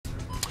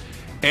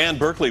And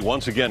Berkeley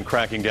once again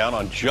cracking down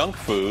on junk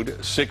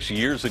food. 6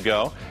 years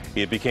ago,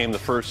 it became the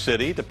first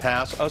city to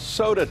pass a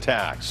soda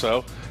tax.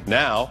 So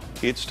now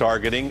it's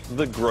targeting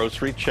the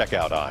grocery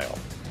checkout aisle.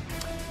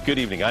 Good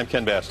evening. I'm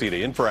Ken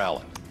Bastida in for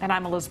Alan. And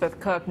I'm Elizabeth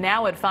Cook.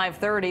 Now at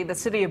 5:30, the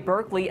city of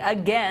Berkeley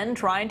again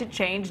trying to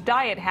change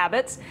diet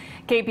habits.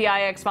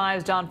 KPIX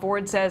 5's John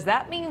Ford says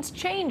that means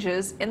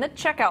changes in the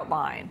checkout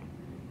line.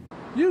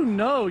 You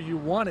know you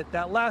want it,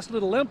 that last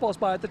little impulse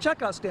buy at the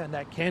checkout stand,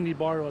 that candy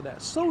bar or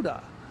that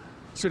soda.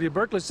 City of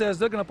Berkeley says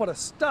they're going to put a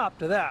stop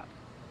to that.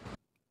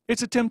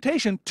 It's a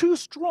temptation too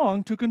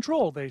strong to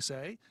control, they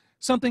say.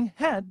 Something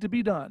had to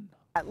be done.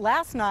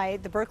 Last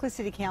night, the Berkeley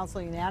City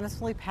Council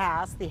unanimously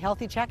passed the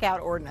Healthy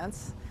Checkout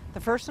Ordinance, the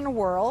first in the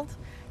world,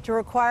 to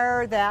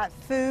require that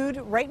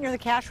food right near the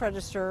cash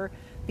register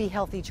be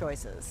healthy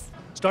choices.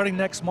 Starting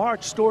next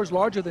March, stores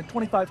larger than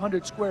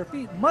 2,500 square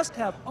feet must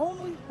have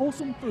only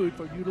wholesome food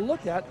for you to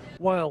look at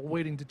while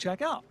waiting to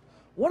check out.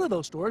 One of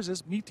those stores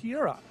is Mi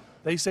Tierra.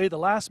 They say the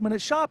last-minute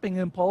shopping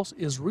impulse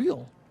is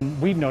real.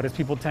 We've noticed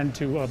people tend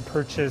to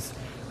purchase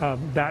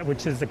that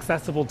which is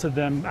accessible to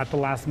them at the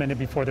last minute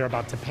before they're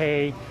about to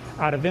pay,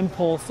 out of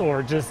impulse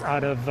or just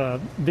out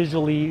of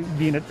visually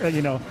being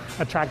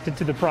attracted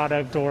to the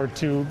product or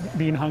to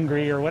being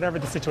hungry or whatever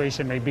the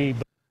situation may be.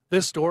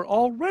 This store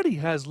already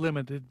has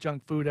limited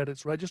junk food at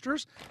its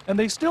registers, and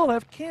they still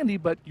have candy,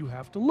 but you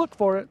have to look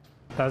for it.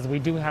 Because we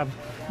do have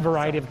a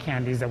variety of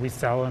candies that we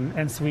sell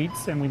and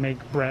sweets, and we make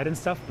bread and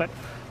stuff, but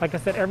like I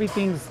said,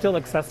 everything's still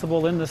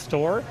accessible in the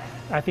store.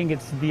 I think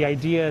the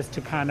idea is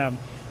to kind of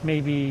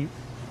maybe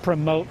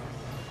promote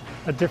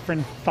a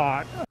different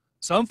thought.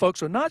 Some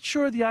folks are not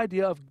sure the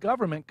idea of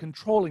government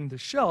controlling the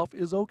shelf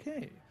is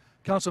okay.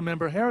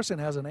 Councilmember Harrison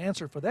has an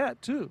answer for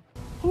that too.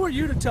 Who are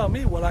you to tell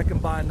me what I can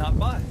buy and not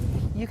buy?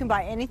 You can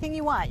buy anything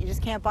you want. You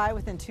just can't buy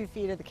within 2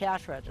 feet of the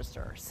cash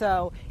register.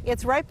 So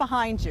it's right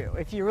behind you.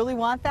 If you really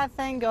want that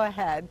thing, go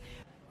ahead.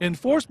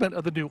 Enforcement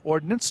of the new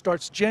ordinance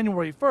starts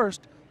January 1st,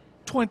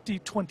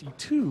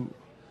 2022.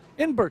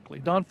 In Berkeley,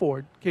 Don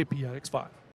Ford, KPIX 5.